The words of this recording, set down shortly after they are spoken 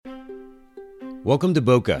Welcome to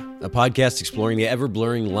Bokeh, a podcast exploring the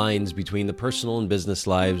ever-blurring lines between the personal and business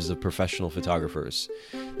lives of professional photographers.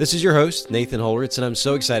 This is your host, Nathan Holritz, and I'm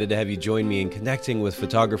so excited to have you join me in connecting with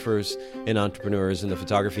photographers and entrepreneurs in the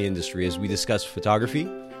photography industry as we discuss photography,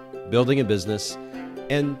 building a business,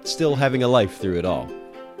 and still having a life through it all.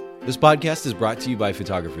 This podcast is brought to you by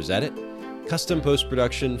Photographers Edit, custom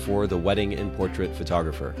post-production for the wedding and portrait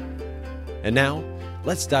photographer. And now,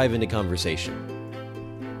 let's dive into conversation.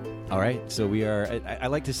 All right, so we are, I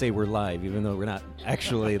like to say we're live, even though we're not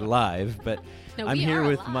actually live, but No, I'm we here are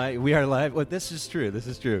with live. we are live. Well, this is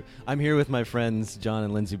true. I'm here with my friends, John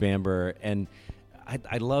and Lindsay Bamber, and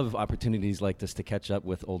I love opportunities like this to catch up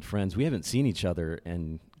with old friends. We haven't seen each other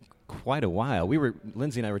in quite a while.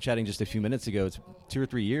 Lindsay and I were chatting just a few minutes ago. It's 2 or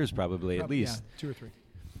 3 years probably at least. Yeah, 2 or 3.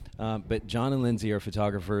 But John and Lindsay are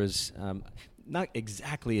photographers, not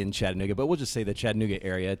exactly in Chattanooga, but we'll just say the Chattanooga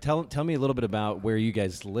area. Tell me a little bit about where you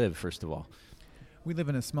guys live, first of all. We live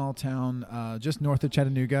in a small town just north of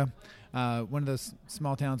Chattanooga, one of those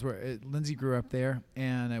small towns where Lindsay grew up there,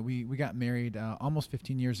 and we got married almost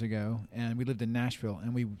 15 years ago, and we lived in Nashville,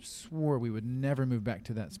 and we swore we would never move back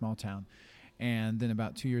to that small town. And then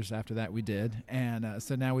about 2 years after that, we did. And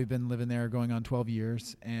so now we've been living there going on 12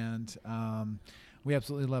 years, and we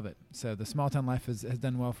absolutely love it. So the small town life has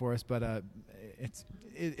done well for us, but it's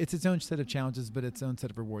its own set of challenges, but its own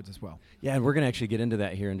set of rewards as well. Yeah, and we're going to actually get into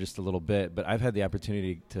that here in just a little bit, but I've had the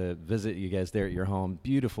opportunity to visit you guys there at your home.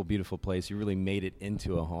 Beautiful, beautiful place. You really made it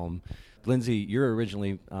into a home. Lindsay, you're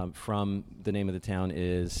originally from, the name of the town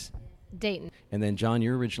is? Dayton. And then John,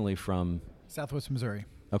 you're originally from? Southwest Missouri.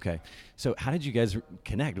 Okay. So how did you guys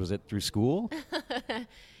connect? Was it through school?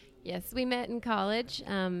 Yes, we met in college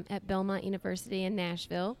at Belmont University in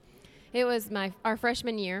Nashville. It was our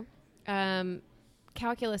freshman year,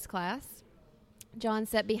 calculus class. John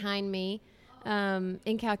sat behind me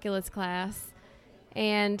in calculus class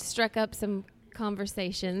and struck up some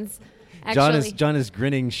conversations. John is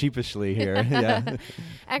grinning sheepishly here. Yeah.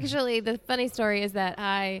 Actually, the funny story is that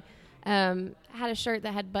I had a shirt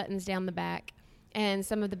that had buttons down the back, and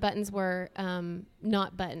some of the buttons were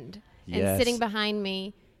not buttoned. Yes. And sitting behind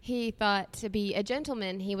me, he thought, to be a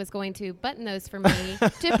gentleman, he was going to button those for me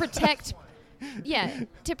to protect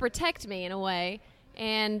me in a way.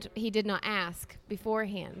 And he did not ask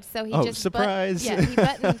beforehand. So he just surprise. he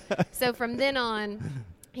buttoned. So from then on,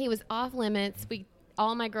 he was off limits.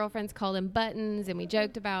 All my girlfriends called him Buttons, and we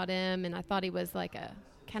joked about him, and I thought he was like a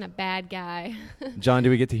kind of bad guy. John, do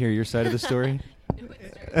we get to hear your side of the story?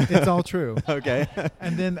 It's all true. Okay.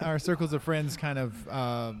 And then our circles of friends kind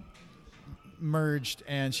of merged,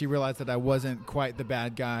 and she realized that I wasn't quite the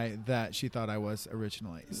bad guy that she thought I was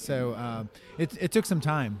originally. So it took some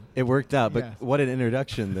time. It worked out, but Yeah. what an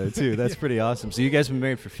introduction, though, too. That's pretty awesome. So you guys have been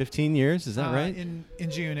married for 15 years, is that right?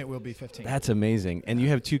 In June, it will be 15. That's amazing. And you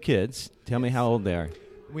have 2 kids. Tell me how old they are.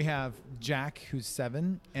 We have Jack, who's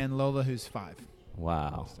 7, and Lola, who's 5.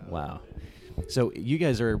 Wow. Wow. So you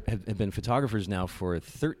guys have been photographers now for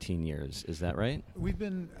 13 years, is that right? We've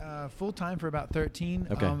been full-time for about 13.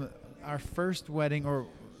 Okay. Our first wedding, or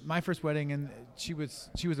my first wedding, and she was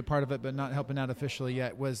a part of it, but not helping out officially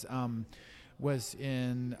yet, was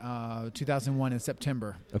in 2001 in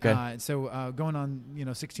September. Okay. So going on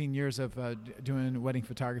 16 years of doing wedding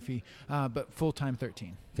photography, but full-time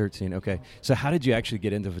 13. 13, okay. So how did you actually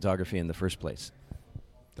get into photography in the first place?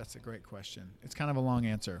 That's a great question. It's kind of a long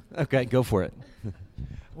answer. Okay, go for it.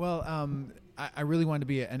 Well, I really wanted to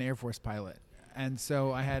be an Air Force pilot. And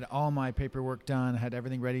so I had all my paperwork done. I had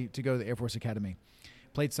everything ready to go to the Air Force Academy.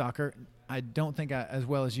 Played soccer. I don't think as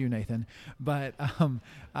well as you, Nathan, but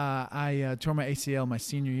I tore my ACL my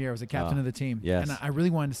senior year. I was a captain of the team. Yes. And I really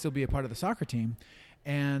wanted to still be a part of the soccer team.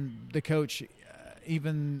 And the coach,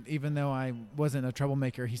 even though I wasn't a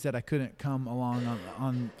troublemaker, he said I couldn't come along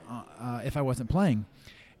on if I wasn't playing.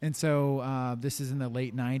 And so this is in the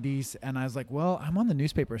late 90s, and I was like, well, I'm on the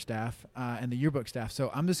newspaper staff and the yearbook staff, so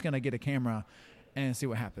I'm just going to get a camera and see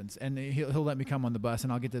what happens. And he'll let me come on the bus,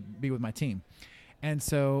 and I'll get to be with my team. And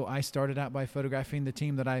so I started out by photographing the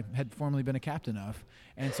team that I had formerly been a captain of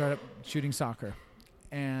and started shooting soccer.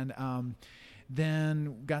 And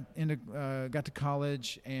then got to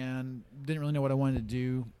college and didn't really know what I wanted to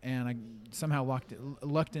do, and I somehow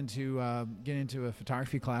lucked into getting into a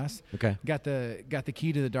photography class. Okay. Got the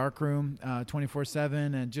key to the dark room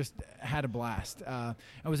 24/7 and just had a blast. I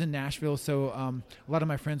was in Nashville, so a lot of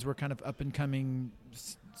my friends were kind of up and coming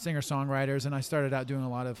singer-songwriters, and I started out doing a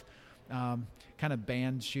lot of kind of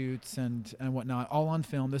band shoots and whatnot, all on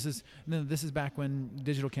film. This is back when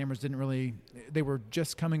digital cameras they were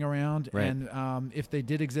just coming around, right. and if they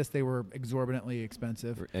did exist, they were exorbitantly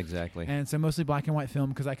expensive. Exactly. And so mostly black and white film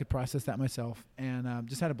because I could process that myself, and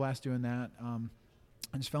just had a blast doing that.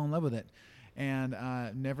 I just fell in love with it. And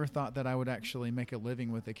never thought that I would actually make a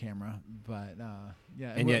living with a camera, but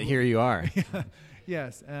yeah. And yet here you are.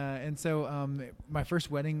 Yes, and so my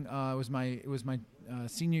first wedding was my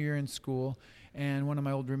senior year in school, and one of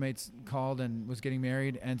my old roommates called and was getting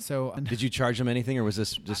married, and so Did you charge them anything, or was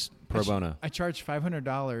this just pro bono? I charged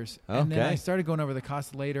 $500, Okay. and then I started going over the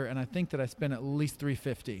cost later, and I think that I spent at least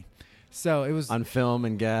 $350. So it was on film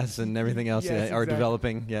and gas and everything else, Yes, or exactly.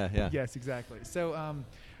 developing. Yeah. Yes, exactly. So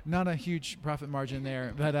not a huge profit margin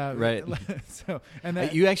there, but right. So and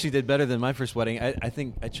that, You actually did better than my first wedding. I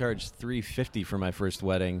think I charged $350 for my first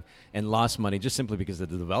wedding and lost money just simply because of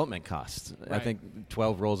the development costs. Right. I think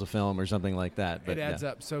 12 rolls of film or something like that. But it adds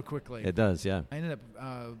up so quickly. It does, yeah. I ended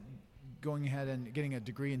up going ahead and getting a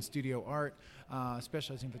degree in studio art,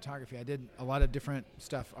 specializing in photography. I did a lot of different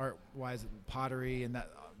stuff art-wise, pottery and that.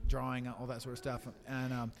 Drawing, all that sort of stuff.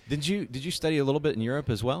 And did you study a little bit in Europe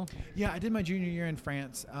as well? Yeah, I did my junior year in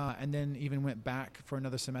France, and then even went back for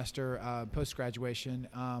another semester post graduation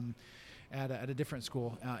at a different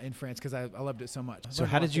school in France because I loved it so much. So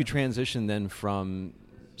how did you transition then from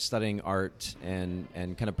studying art and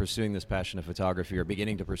kind of pursuing this passion of photography, or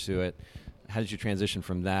beginning to pursue it? How did you transition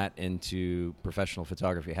from that into professional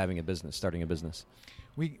photography, starting a business?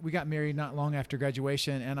 We got married not long after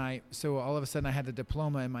graduation, and so all of a sudden I had a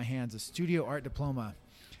diploma in my hands, a studio art diploma,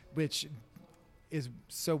 which is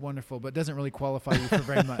so wonderful, but doesn't really qualify you for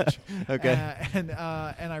very much. Okay. And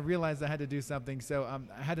I realized I had to do something, so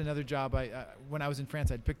I had another job. When I was in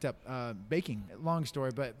France, I'd picked up baking. Long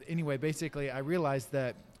story, but anyway, basically I realized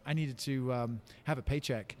that I needed to have a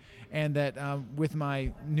paycheck, and that with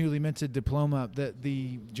my newly minted diploma, that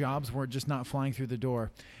the jobs were just not flying through the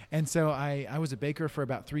door. And so I was a baker for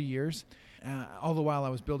about 3 years, all the while I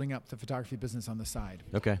was building up the photography business on the side.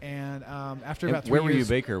 Okay. And after about 3 years... Where were you a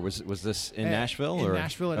baker? Was this in Nashville? In or?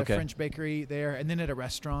 Nashville at a French bakery there, and then at a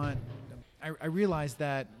restaurant. I realized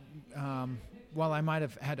that while I might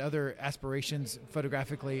have had other aspirations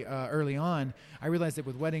photographically early on, I realized that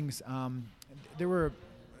with weddings, there were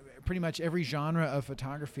pretty much every genre of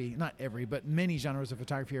photography, not every, but many genres of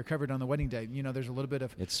photography are covered on the wedding day. You know, there's a little bit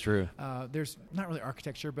of... It's true. There's not really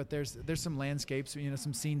architecture, but there's some landscapes,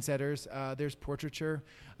 some scene setters. There's portraiture,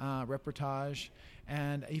 reportage,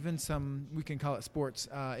 and even some, we can call it sports,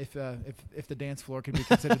 if the dance floor can be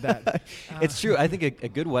considered that. It's true. I think a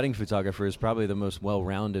good wedding photographer is probably the most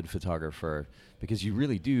well-rounded photographer, because you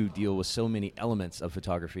really do deal with so many elements of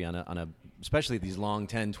photography on a especially these long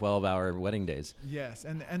 10, 12-hour wedding days. Yes,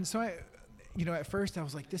 and so I, at first I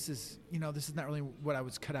was like, this is not really what I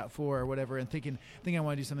was cut out for or whatever, and thinking I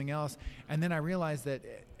want to do something else. And then I realized that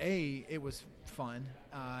it was fun,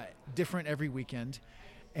 different every weekend,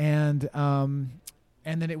 and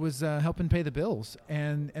then it was helping pay the bills,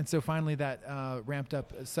 and so finally that ramped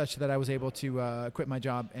up such that I was able to quit my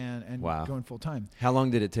job and Wow. go in full time. How long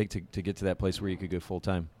did it take to get to that place where you could go full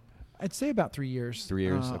time? I'd say about 3 years. 3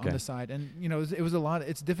 years, okay. On the side, and it was a lot.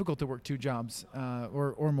 It's difficult to work two jobs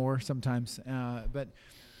or more sometimes, but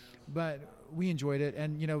we enjoyed it,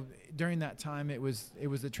 and during that time it was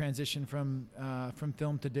a transition from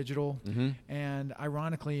film to digital, and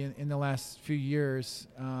ironically in the last few years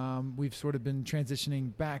we've sort of been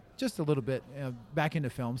transitioning back just a little bit back into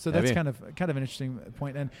film. So that's kind of an interesting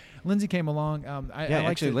point. And Lindsay came along.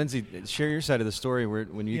 Lindsay, share your side of the story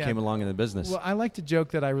when you came along in the business. Well, I like to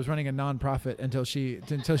joke that I was running a nonprofit until she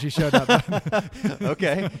showed up.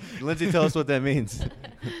 Okay, Lindsay, tell us what that means.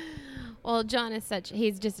 Well, John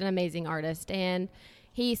he's just an amazing artist, and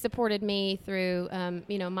he supported me through,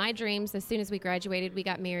 my dreams. As soon as we graduated, we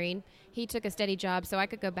got married. He took a steady job so I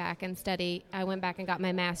could go back and study. I went back and got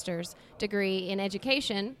my master's degree in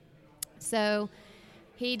education. So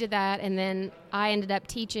he did that, and then I ended up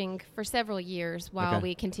teaching for several years while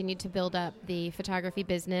we continued to build up the photography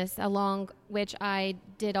business, along which I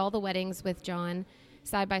did all the weddings with John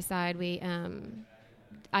side by side.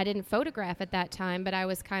 I didn't photograph at that time, but I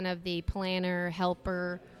was kind of the planner,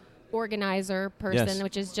 helper, organizer person,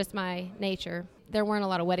 which is just my nature. There weren't a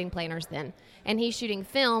lot of wedding planners then. And he's shooting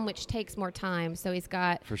film, which takes more time. So he's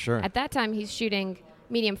got... For sure. At that time, he's shooting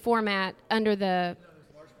medium format under the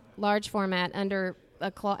large format, under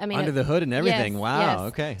a under the hood and everything. Yes, wow, yes.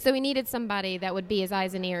 Okay. So we needed somebody that would be his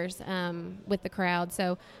eyes and ears with the crowd.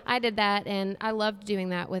 So I did that, and I loved doing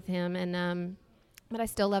that with him. And... but I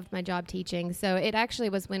still loved my job teaching. So it actually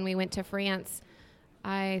was when we went to France,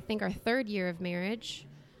 I think our third year of marriage,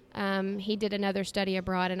 he did another study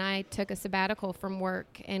abroad, and I took a sabbatical from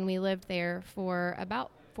work, and we lived there for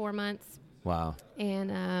about 4 months. Wow.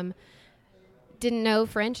 And didn't know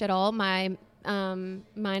French at all. My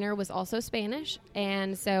minor was also Spanish,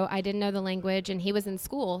 and so I didn't know the language, and he was in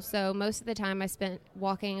school. So most of the time I spent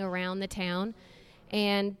walking around the town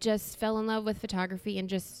and just fell in love with photography and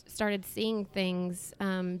just started seeing things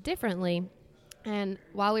differently. And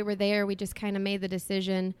while we were there, we just kind of made the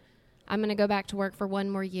decision, I'm going to go back to work for 1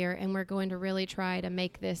 more year, and we're going to really try to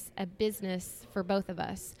make this a business for both of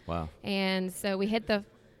us. Wow. And so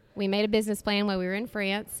we made a business plan while we were in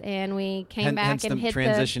France, and we came back hence and hit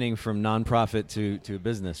transitioning from nonprofit to a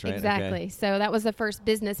business, right? Exactly. Okay. So that was the first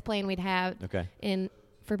business plan we'd have Okay.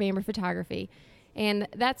 for Bamber Photography. And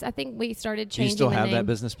I think we started Do you changing still the have name. that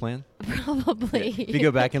business plan? Probably. If you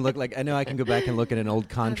go back and look, I know I can go back and look at an old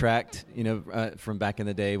contract, from back in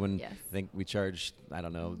the day when Yes. I think we charged, I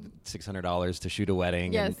don't know, $600 to shoot a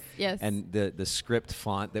wedding. Yes, yes. And the script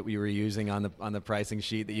font that we were using on the pricing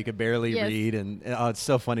sheet that you could barely Yes. read, and it's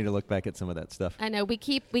so funny to look back at some of that stuff. I know. We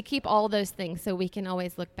keep all those things so we can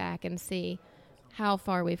always look back and see how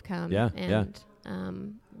far we've come. Yeah,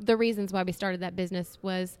 And the reasons why we started that business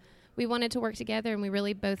was we wanted to work together, and we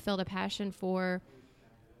really both felt a passion for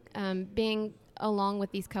being along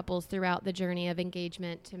with these couples throughout the journey of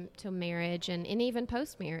engagement to marriage and even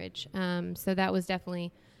post-marriage. So that was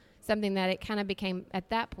definitely something that it kind of became, at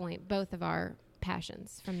that point, both of our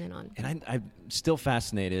passions from then on. And I'm still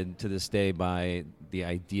fascinated to this day by the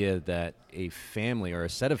idea that a family or a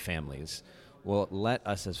set of families will let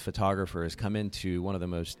us as photographers come into one of the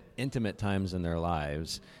most intimate times in their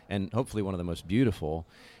lives, and hopefully one of the most beautiful,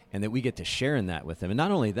 and that we get to share in that with them. And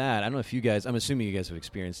not only that, I don't know if you guys, I'm assuming you guys have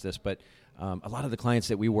experienced this, but a lot of the clients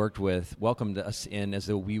that we worked with welcomed us in as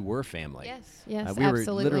though we were family. Yes, we absolutely.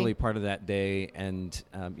 were literally part of that day, and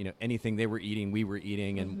anything they were eating, we were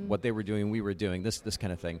eating, and what they were doing, we were doing, this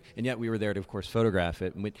kind of thing. And yet we were there to, of course, photograph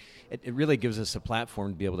it. And it really gives us a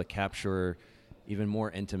platform to be able to capture even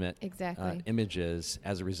more intimate images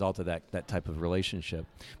as a result of that type of relationship.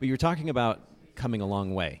 But you're talking about coming a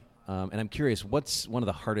long way. And I'm curious, what's one of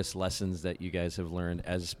the hardest lessons that you guys have learned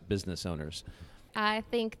as business owners? I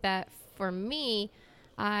think that for me,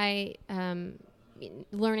 learning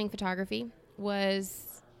photography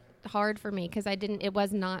was hard for me because it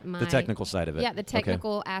was not my... The technical side of it. Yeah, the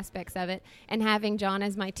technical aspects of it. And having John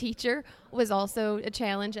as my teacher was also a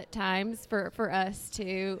challenge at times for us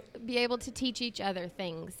to be able to teach each other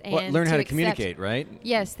things. And learn how to communicate, right?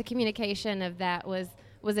 Yes, the communication of that was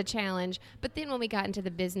a challenge. But then when we got into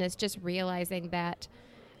the business, just realizing that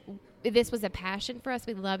this was a passion for us.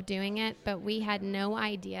 We loved doing it, but we had no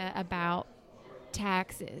idea about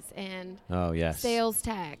taxes and sales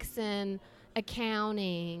tax and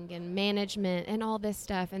accounting and management and all this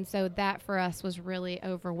stuff. And so that for us was really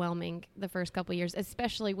overwhelming the first couple of years,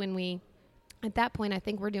 especially when at that point, I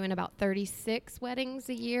think we're doing about 36 weddings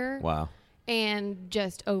a year. Wow. And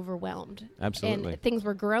just overwhelmed. Absolutely. And things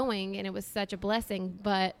were growing, and it was such a blessing,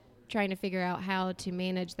 but trying to figure out how to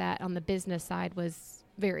manage that on the business side was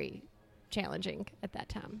very challenging at that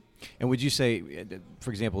time. And would you say, for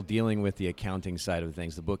example, dealing with the accounting side of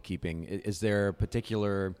things, the bookkeeping, is there a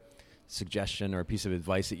particular suggestion or a piece of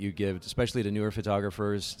advice that you give, especially to newer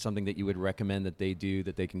photographers, something that you would recommend that they do,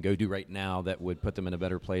 that they can go do right now that would put them in a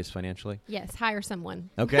better place financially? Yes, hire someone.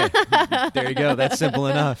 Okay. There you go. That's simple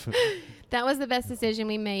enough. That was the best decision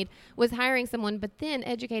we made, was hiring someone, but then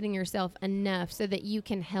educating yourself enough so that you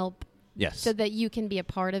can help. Yes. So that you can be a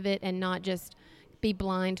part of it and not just be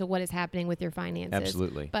blind to what is happening with your finances.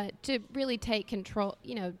 Absolutely. But to really take control,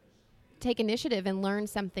 take initiative and learn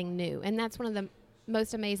something new. And that's one of the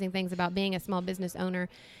most amazing things about being a small business owner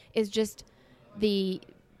is just the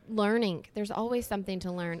learning. There's always something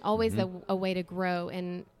to learn, always a way to grow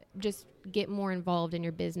and just get more involved in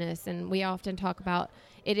your business. And we often talk about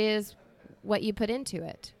it is what you put into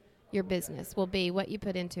it. Your business will be what you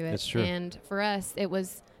put into it. That's true. And for us, it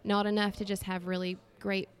was not enough to just have really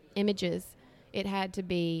great images. It had to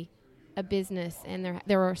be a business, and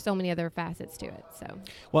there are so many other facets to it. So,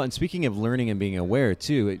 well, and speaking of learning and being aware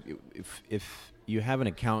too, if you have an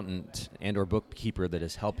accountant and or bookkeeper that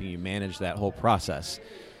is helping you manage that whole process,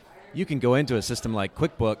 you can go into a system like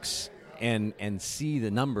QuickBooks and see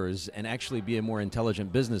the numbers and actually be a more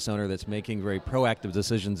intelligent business owner that's making very proactive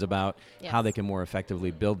decisions about how they can more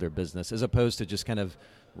effectively build their business, as opposed to just kind of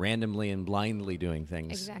randomly and blindly doing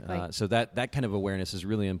things. Exactly. So that kind of awareness is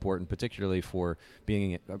really important, particularly for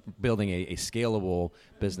building a scalable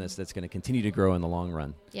business that's going to continue to grow in the long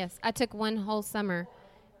run. Yes. I took one whole summer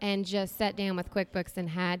and just sat down with QuickBooks and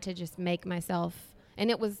had to just make myself And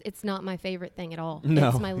it's not my favorite thing at all. No,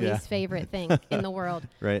 it's my least favorite thing in the world.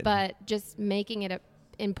 Right. But just making it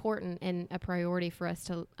important and a priority for us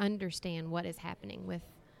to understand what is happening with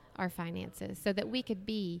our finances so that we could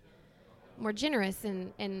be more generous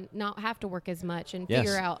and not have to work as much and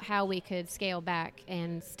figure out how we could scale back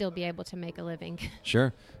and still be able to make a living.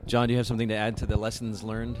 Sure. John, do you have something to add to the lessons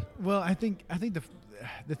learned? Well, I think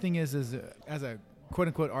the thing is as a quote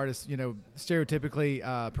unquote artist,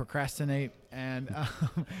 stereotypically procrastinate and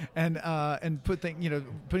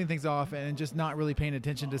putting things off and just not really paying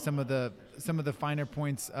attention to some of the finer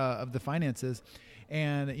points of the finances.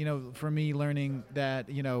 And for me, learning that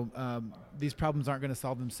these problems aren't going to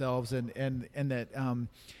solve themselves, and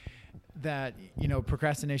that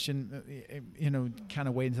procrastination, kind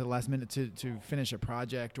of wait until the last minute to finish a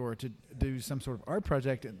project or to do some sort of art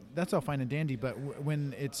project, that's all fine and dandy. But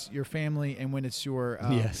when it's your family and when it's your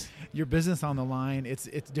business on the line, it's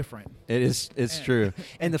different. It's true.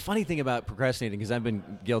 And the funny thing about procrastinating, because I've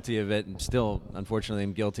been guilty of it and still, unfortunately,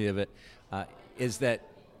 I'm guilty of it, is that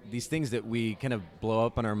these things that we kind of blow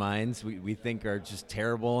up in our minds, we think are just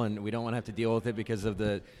terrible and we don't want to have to deal with it because of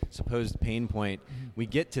the supposed pain point. Mm-hmm. We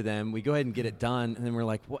get to them, we go ahead and get it done, and then we're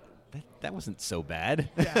like, what? That wasn't so bad.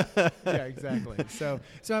 Yeah, exactly. So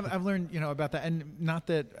I've learned, about that, and not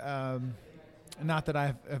that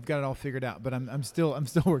I've got it all figured out, but I'm still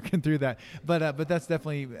working through that. But that's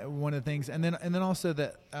definitely one of the things, and then also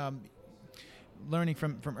that learning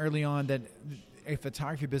from early on that a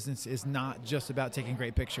photography business is not just about taking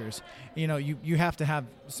great pictures. You have to have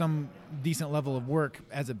some decent level of work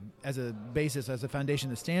as a basis, as a foundation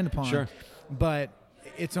to stand upon. Sure. But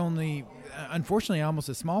it's only, unfortunately, almost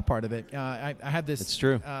a small part of it. I had this. It's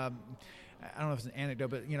true. I don't know if it's an anecdote,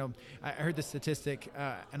 but I heard this statistic,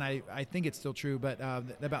 and I think it's still true. But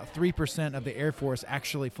about 3% of the Air Force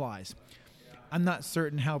actually flies. I'm not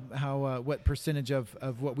certain how what percentage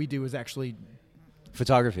of what we do is actually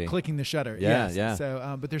photography, clicking the shutter. Yeah.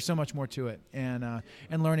 So, but there's so much more to it, and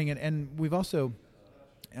learning it, and we've also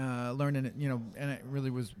learned in it, and it really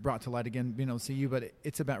was brought to light again, being able to see you. But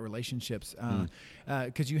it's about relationships,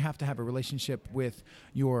 because you have to have a relationship with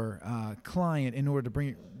your client in order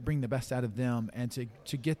to bring the best out of them, and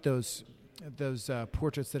to get those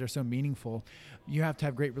portraits that are so meaningful. You have to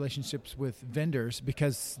have great relationships with vendors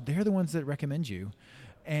because they're the ones that recommend you.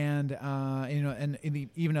 And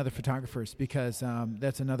even other photographers, because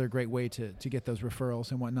that's another great way to get those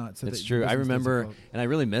referrals and whatnot. So that's true. I remember, and I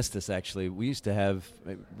really missed this actually. We used to have,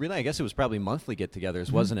 I guess it was probably monthly get-togethers,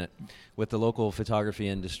 mm-hmm. wasn't it? With the local photography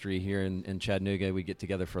industry here in Chattanooga, we get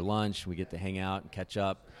together for lunch. We get to hang out and catch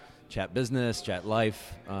up, chat business, chat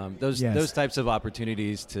life. Those types of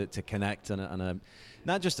opportunities to connect on a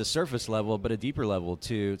not just a surface level, but a deeper level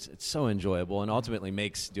too. It's so enjoyable, and ultimately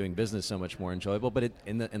makes doing business so much more enjoyable. But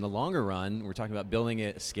in the longer run, we're talking about building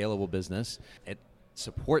a scalable business. It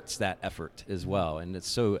supports that effort as well, and it's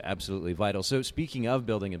so absolutely vital. So speaking of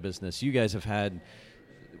building a business, you guys have had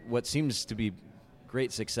what seems to be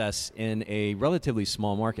great success in a relatively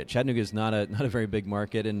small market. Chattanooga is not a very big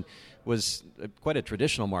market, and was quite a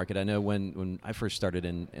traditional market. I know when I first started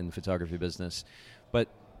in the photography business, but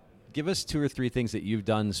give us 2 or 3 things that you've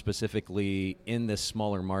done specifically in this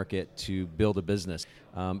smaller market to build a business,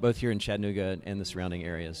 both here in Chattanooga and the surrounding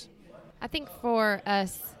areas. I think for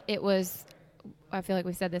us, it was, I feel like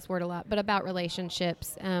we've said this word a lot, but about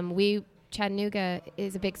relationships. Chattanooga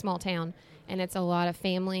is a big, small town, and it's a lot of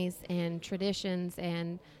families and traditions,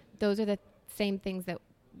 and those are the same things that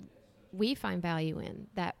we find value in,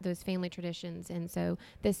 those family traditions. And so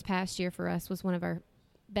this past year for us was one of our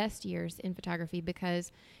best years in photography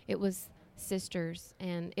because it was sisters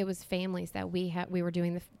and it was families that we were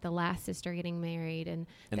doing the last sister getting married, and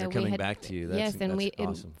they're coming back to you. That's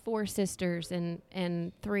awesome. 4 sisters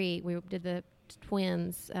and 3 we did the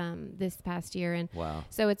twins this past year, and wow.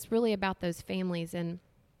 So it's really about those families and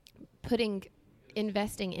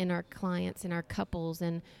investing in our clients and our couples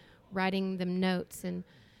and writing them notes and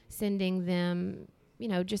sending them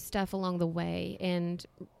just stuff along the way. And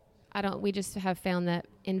we just have found that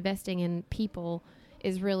investing in people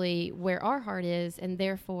is really where our heart is, and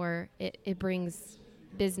therefore it brings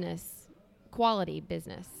business, quality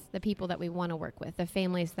business, the people that we want to work with, the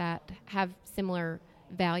families that have similar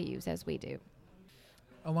values as we do.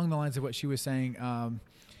 Along the lines of what she was saying,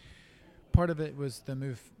 part of it was the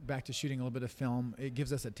move back to shooting a little bit of film. It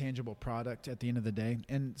gives us a tangible product at the end of the day,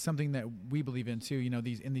 and something that we believe in too.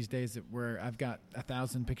 These days where I've got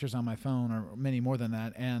 1,000 pictures on my phone, or many more than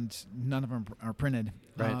that, and none of them are printed.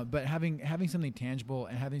 Right. But having something tangible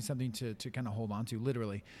and having something to kind of hold on to,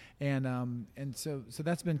 literally, and so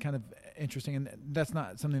that's been kind of interesting. And that's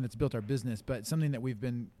not something that's built our business, but something that we've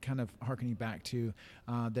been kind of hearkening back to.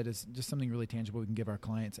 That is just something really tangible we can give our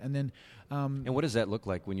clients. And then, and what does that look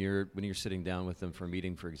like when you're sitting down with them for a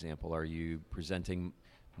meeting, for example? Are you presenting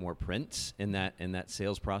more prints in that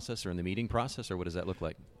sales process or in the meeting process, or what does that look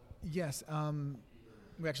like? Yes,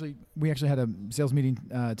 we actually had a sales meeting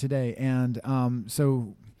today, and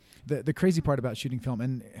so the crazy part about shooting film,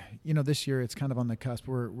 and this year it's kind of on the cusp.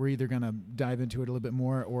 We're either going to dive into it a little bit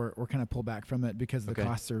more or kind of pull back from it because the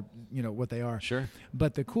costs are what they are. Sure.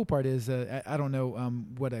 But the cool part is I don't know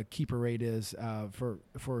what a keeper rate is for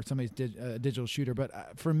somebody's digital shooter, but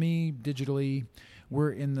for me digitally,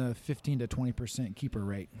 we're in the 15 to 20% keeper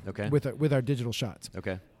rate. Okay. With our digital shots.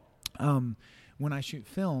 Okay. When I shoot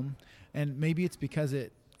film, and maybe it's because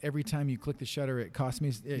every time you click the shutter, it costs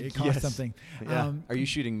me. It costs something. Yeah. Are you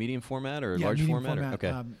shooting medium format or large medium format?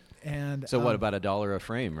 Okay. And so what about $1 a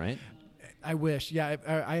frame, right? I wish. Yeah,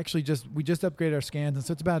 I actually we just upgraded our scans, and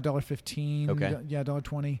so it's about $1.15. Okay. Yeah,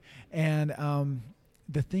 $1.20. And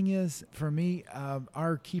the thing is, for me,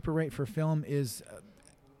 our keeper rate for film is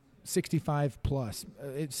 65 plus.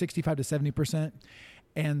 It's 65 to 70%.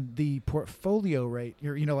 And the portfolio rate,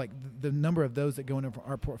 like the number of those that go into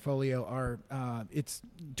our portfolio are, it's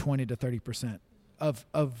 20 to 30% of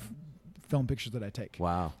film pictures that I take.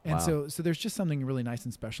 Wow. And so there's just something really nice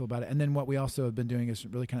and special about it. And then what we also have been doing is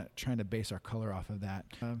really kind of trying to base our color off of that.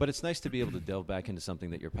 But it's nice to be able to delve back into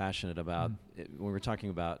something that you're passionate about. When we're talking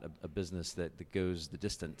about a business that goes the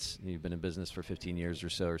distance, you've been in business for 15 years or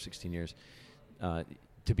so, or 16 years,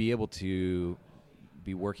 to be able to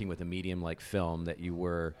be working with a medium like film that you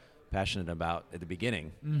were passionate about at the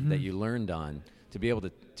beginning, that you learned on, to be able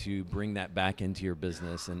to bring that back into your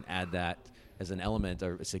business and add that as an element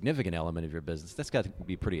or a significant element of your business, that's got to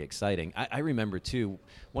be pretty exciting. I remember too,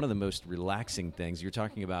 one of the most relaxing things you're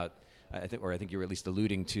talking about, I think you were at least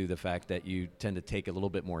alluding to the fact that you tend to take a little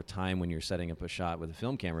bit more time when you're setting up a shot with a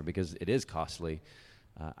film camera because it is costly.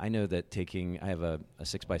 I know that I have a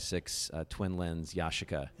 6x6 twin lens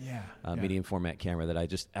Yashica medium format camera that I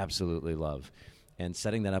just absolutely love. And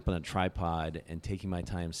setting that up on a tripod and taking my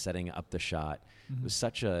time setting up the shot was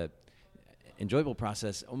such a enjoyable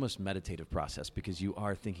process, almost meditative process, because you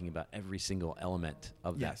are thinking about every single element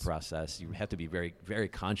of that process. You have to be very, very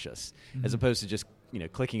conscious, as opposed to just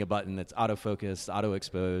clicking a button that's autofocused, auto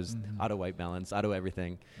exposed, auto white balance, auto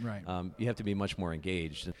everything. Right. You have to be much more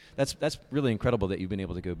engaged. That's really incredible that you've been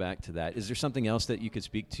able to go back to that. Is there something else that you could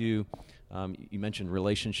speak to? You mentioned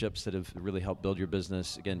relationships that have really helped build your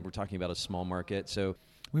business. Again, we're talking about a small market, so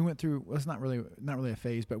we went through. Well, it's not really a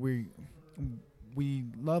phase, but we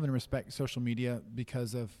love and respect social media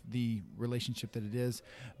because of the relationship that it is,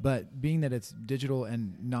 but being that it's digital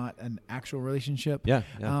and not an actual relationship,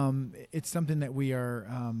 it's something that we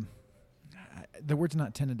are, the word's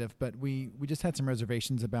not tentative, but we just had some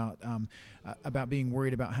reservations about being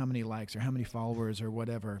worried about how many likes or how many followers or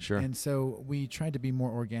whatever. Sure. And so we tried to be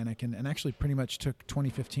more organic and actually pretty much took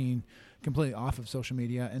 2015 completely off of social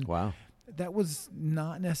media. And wow. That was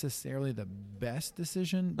not necessarily the best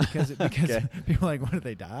decision because people are like, what, did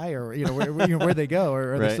they die, or where'd they go,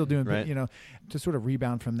 or are they still doing to sort of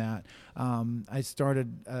rebound from that. I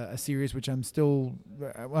started a series which I'm still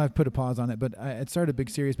I've put a pause on it, but I started a big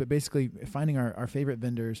series, but basically finding our favorite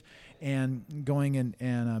vendors and going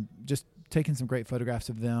and just taking some great photographs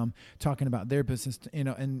of them, talking about their business,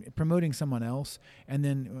 and promoting someone else, and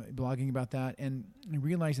then blogging about that, and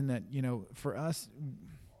realizing that for us,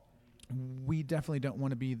 we definitely don't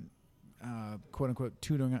want to be, quote unquote,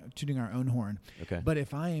 tooting our own horn. Okay. But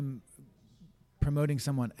if I am promoting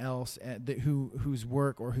someone else whose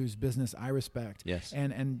work or whose business I respect,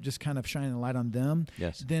 and just kind of shining a light on them,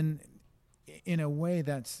 then in a way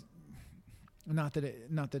that's not that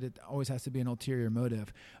it always has to be an ulterior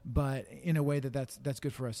motive, but in a way that's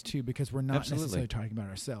good for us too, because we're not necessarily talking about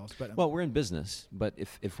ourselves. But well, we're in business, but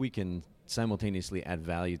if we can simultaneously add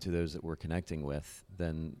value to those that we're connecting with,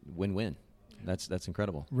 then win-win. That's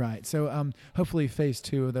incredible. Right. So hopefully phase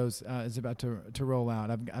 2 of those is about to roll out.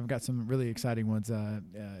 I've got some really exciting ones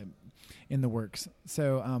in the works.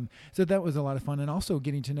 So that was a lot of fun, and also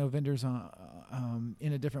getting to know vendors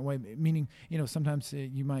in a different way. Meaning, sometimes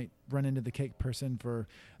you might run into the cake person for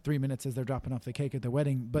 3 minutes as they're dropping off the cake at the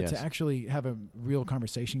wedding, but to actually have a real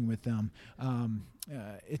conversation with them,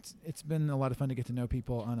 it's been a lot of fun to get to know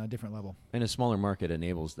people on a different level. And a smaller market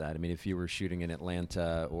enables that. I mean, if you were shooting in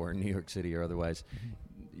Atlanta or New York City or otherwise,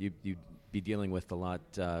 you'd be dealing with a lot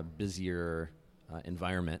busier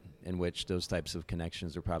environment in which those types of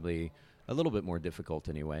connections are probably a little bit more difficult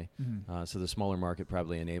anyway. So the smaller market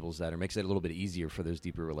probably enables that or makes it a little bit easier for those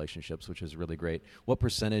deeper relationships, which is really great. What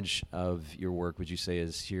percentage of your work would you say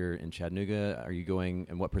is here in Chattanooga? Are you going,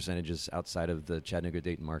 and what percentage is outside of the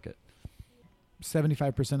Chattanooga-Dayton market?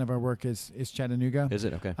 75% of our work is Chattanooga. Is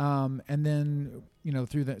it? Okay. And then,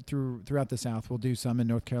 throughout the South, we'll do some in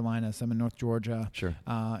North Carolina, some in North Georgia. Sure.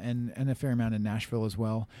 And a fair amount in Nashville as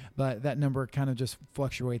well. But that number kind of just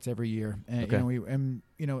fluctuates every year. And, okay.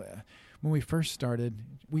 When we first started,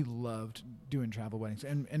 we loved doing travel weddings,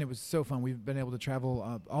 and it was so fun. We've been able to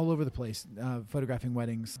travel all over the place, photographing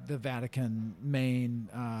weddings, the Vatican, Maine,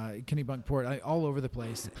 Kennebunkport, all over the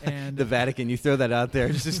place. And the Vatican, you throw that out there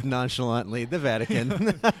just nonchalantly. The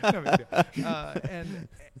Vatican.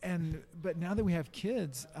 But now that we have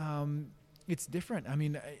kids, it's different. I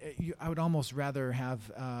mean, I would almost rather have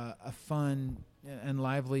a fun and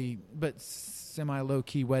lively but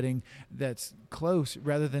semi-low-key wedding that's close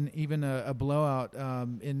rather than even a blowout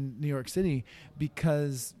in New York City,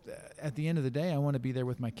 because at the end of the day, I want to be there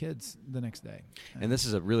with my kids the next day. And this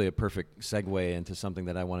is really a perfect segue into something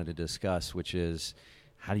that I wanted to discuss, which is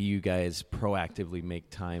how do you guys proactively make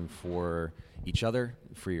time for each other,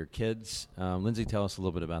 for your kids? Lindsay, tell us a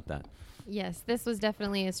little bit about that. Yes, this was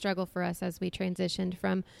definitely a struggle for us as we transitioned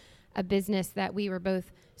from a business that we were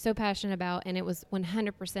both so passionate about, and it was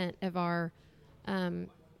 100% of our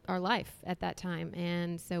life at that time.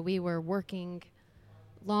 And so we were working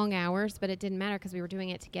long hours, but it didn't matter because we were doing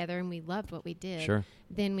it together and we loved what we did. Sure.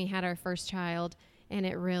 Then we had our first child, and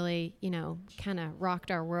it really, kind of rocked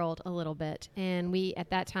our world a little bit. And we, at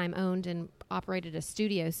that time, owned and operated a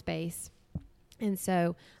studio space. And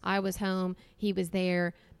so I was home, he was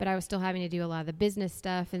there, but I was still having to do a lot of the business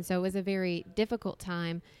stuff. And so it was a very difficult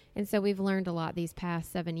time. And so we've learned a lot these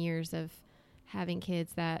past 7 years of having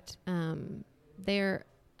kids that they're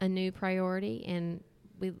a new priority, and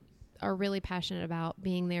we are really passionate about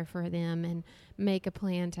being there for them and make a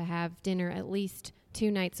plan to have dinner at least 2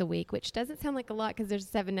 nights a week, which doesn't sound like a lot because there's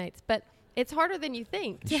 7 nights, but it's harder than you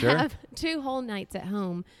think to have 2 whole nights at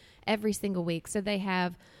home every single week. So they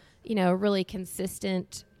have, a really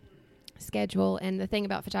consistent schedule. And the thing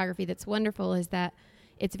about photography that's wonderful is that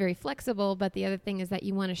it's very flexible, but the other thing is that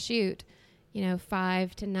you want to shoot,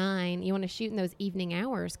 5 to 9. You want to shoot in those evening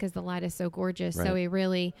hours because the light is so gorgeous. Right. So we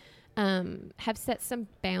really have set some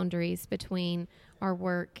boundaries between our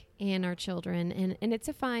work and our children. And it's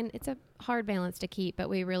a hard balance to keep, but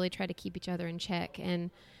we really try to keep each other in check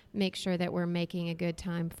and make sure that we're making a good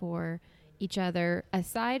time for each other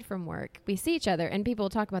aside from work. We see each other, and people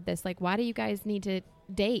talk about this, like, why do you guys need to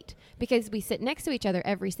date? Because we sit next to each other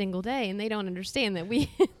every single day, and they don't understand that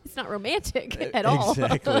it's not romantic at all.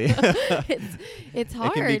 Exactly. it's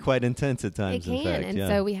hard. It can be quite intense at times. It can, in fact, and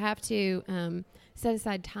so we have to set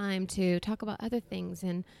aside time to talk about other things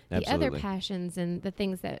and the other passions and the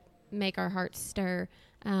things that make our hearts stir,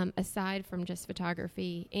 aside from just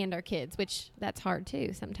photography and our kids, which that's hard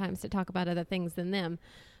too sometimes to talk about other things than them.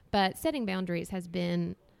 But setting boundaries has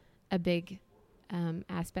been a big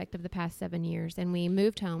aspect of the past 7 years. And we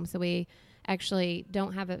moved home, so we actually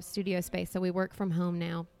don't have a studio space, so we work from home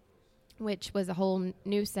now, which was a whole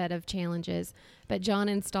new set of challenges. But John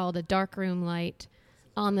installed a darkroom light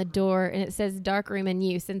on the door, and it says darkroom in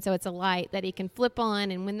use. And so it's a light that he can flip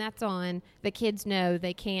on, and when that's on, the kids know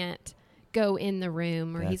they can't go in the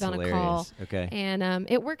room, or That's he's on hilarious. a call. Okay. And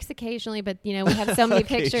it works occasionally, but we have so many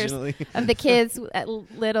pictures of the kids at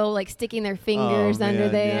little, like sticking their fingers under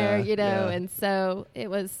there, and so it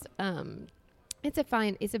was it's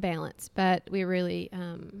a balance, but we really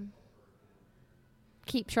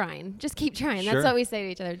keep trying. Just keep trying. Sure. That's what we say to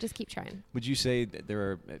each other. Just keep trying. Would you say that there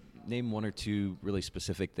are name 1 or 2 really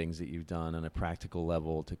specific things that you've done on a practical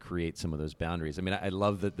level to create some of those boundaries? I mean, I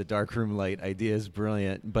love that the darkroom light idea is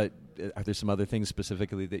brilliant, but are there some other things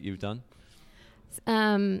specifically that you've done?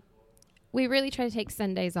 We really try to take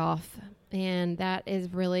Sundays off, and that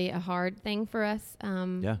is really a hard thing for us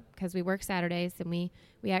because we work Saturdays, and we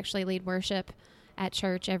actually lead worship at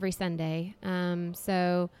church every Sunday.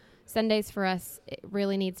 So Sundays for us, it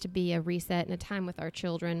really needs to be a reset and a time with our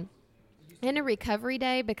children. And a recovery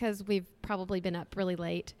day, because we've probably been up really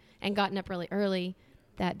late and gotten up really early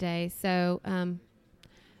that day. So,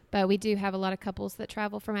 But we do have a lot of couples that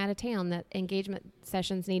travel from out of town that engagement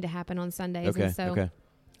sessions need to happen on Sundays. And so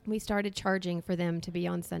we started charging for them to be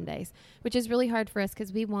on Sundays, which is really hard for us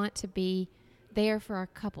because we want to be there for our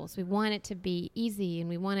couples. We want it to be easy and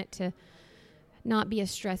we want it to not be a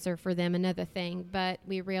stressor for them, another thing. But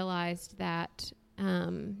we realized that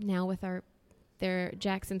now with their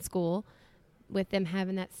Jackson school, with them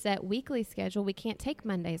having that set weekly schedule, we can't take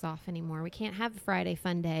Mondays off anymore. We can't have a Friday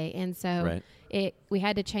fun day. And so we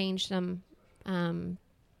had to change some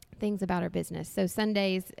things about our business. So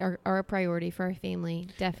Sundays are a priority for our family,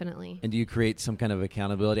 definitely. And do you create some kind of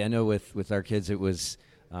accountability? I know with our kids, it was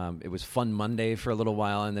Fun Monday for a little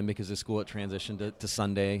while, and then because of school, it transitioned to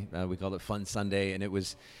Sunday. We called it Fun Sunday, and it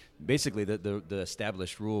was basically the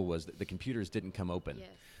established rule was that the computers didn't come open. Yes.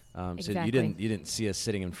 So you didn't see us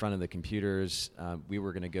sitting in front of the computers. We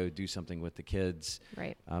were going to go do something with the kids.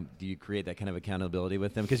 Right. Do you create that kind of accountability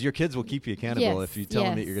with them? Because your kids will keep you accountable if you tell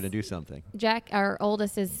them that you're going to do something. Jack, our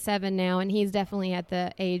oldest, is 7 now, and he's definitely at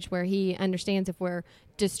the age where he understands if we're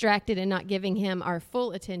distracted and not giving him our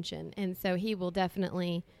full attention. And so he will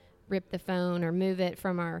definitely rip the phone or move it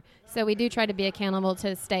from our... So we do try to be accountable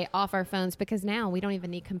to stay off our phones because now we don't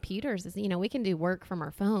even need computers. We can do work from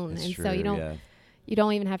our phone. That's and true, so you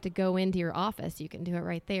don't even have to go into your office. You can do it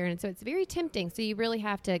right there. And so it's very tempting. So you really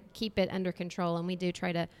have to keep it under control. And we do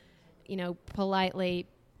try to, politely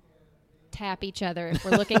tap each other if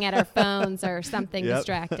we're looking at our phones or something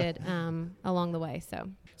distracted along the way.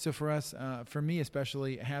 So for us, for me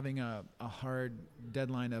especially, having a hard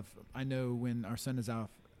deadline of, I know when our son is off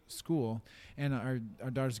school and our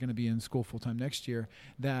daughter's going to be in school full time next year,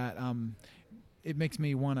 that it makes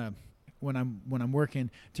me want to, when I'm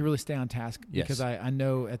working, to really stay on task because I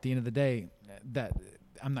know at the end of the day that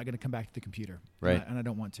I'm not going to come back to the computer, right? And I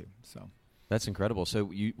don't want to. So that's incredible.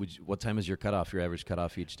 So what time is your cutoff? Your average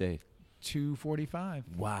cutoff each day?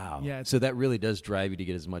 2:45. Wow. Yeah. So that really does drive you to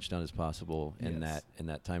get as much done as possible in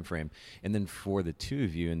that time frame. And then for the two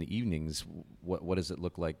of you in the evenings, what does it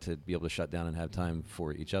look like to be able to shut down and have time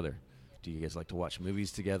for each other? Do you guys like to watch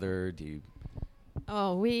movies together? Do you?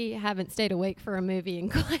 Oh, we haven't stayed awake for a movie in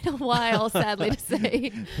quite a while, sadly to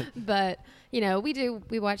say. But,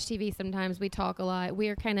 we watch TV sometimes. We talk a lot. We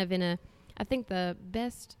are kind of I think the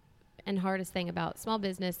best and hardest thing about small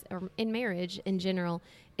business or in marriage in general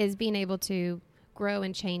is being able to grow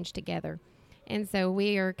and change together. And so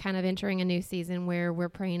we are kind of entering a new season where we're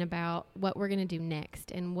praying about what we're going to do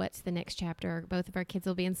next and what's the next chapter. Both of our kids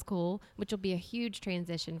will be in school, which will be a huge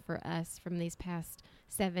transition for us from these past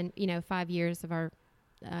 5 years of our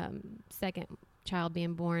second child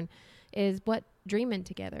being born, is dreaming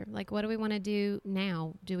together. Like, what do we want to do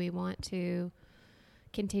now? Do we want to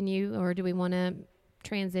continue or do we want to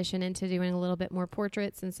transition into doing a little bit more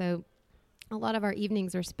portraits? And so a lot of our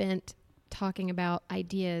evenings are spent talking about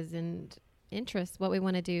ideas and interests, what we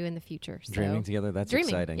want to do in the future. Dreaming together, that's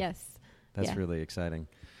exciting. Yes. That's really exciting.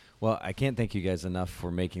 Well, I can't thank you guys enough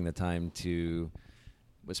for making the time to,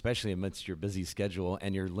 especially amidst your busy schedule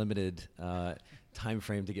and your limited time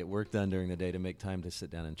frame to get work done during the day, to make time to sit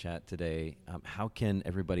down and chat today. How can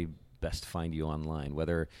everybody best find you online?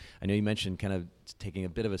 Whether, I know you mentioned kind of taking a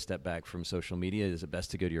bit of a step back from social media. Is it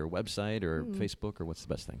best to go to your website or Facebook, or what's the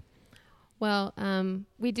best thing? Well,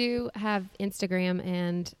 we do have Instagram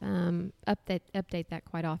and update that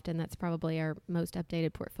quite often. That's probably our most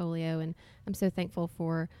updated portfolio, and I'm so thankful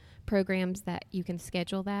for programs that you can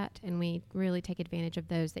schedule that, and we really take advantage of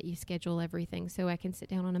those, that you schedule everything. So I can sit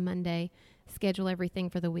down on a Monday, schedule everything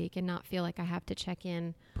for the week, and not feel like I have to check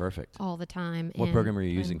in all the time. What program are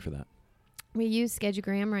you using for that? We use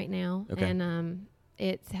Schedugram right now, okay. And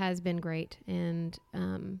it has been great and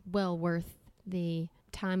well worth the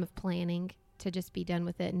time of planning to just be done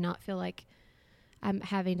with it and not feel like I'm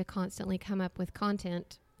having to constantly come up with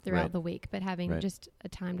content throughout the week, but having just a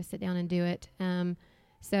time to sit down and do it.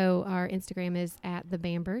 So our Instagram is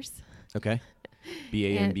 @thebambers. Okay.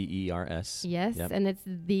 BAMBERS. Yes. Yep. And it's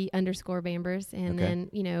 _Bambers. And then,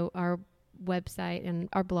 our website and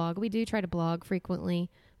our blog, we do try to blog frequently.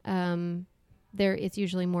 It's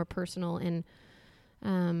usually more personal and,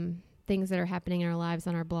 things that are happening in our lives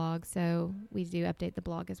on our blog. So we do update the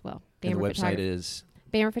blog as well. And the website is?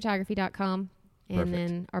 BamberPhotography.com. And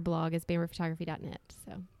then our blog is BamberPhotography.net.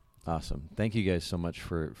 So awesome. Thank you guys so much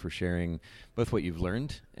for sharing both what you've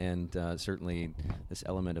learned and certainly this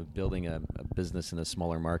element of building a business in a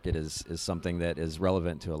smaller market is something that is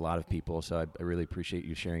relevant to a lot of people. So I really appreciate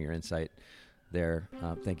you sharing your insight there.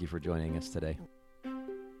 Thank you for joining us today.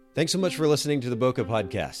 Thanks so much for listening to the Bokeh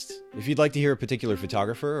Podcast. If you'd like to hear a particular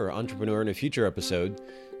photographer or entrepreneur in a future episode,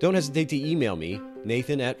 don't hesitate to email me,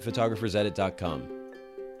 Nathan@photographersedit.com.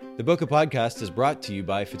 The Bokeh Podcast is brought to you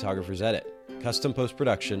by Photographer's Edit, custom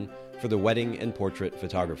post-production for the wedding and portrait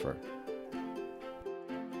photographer.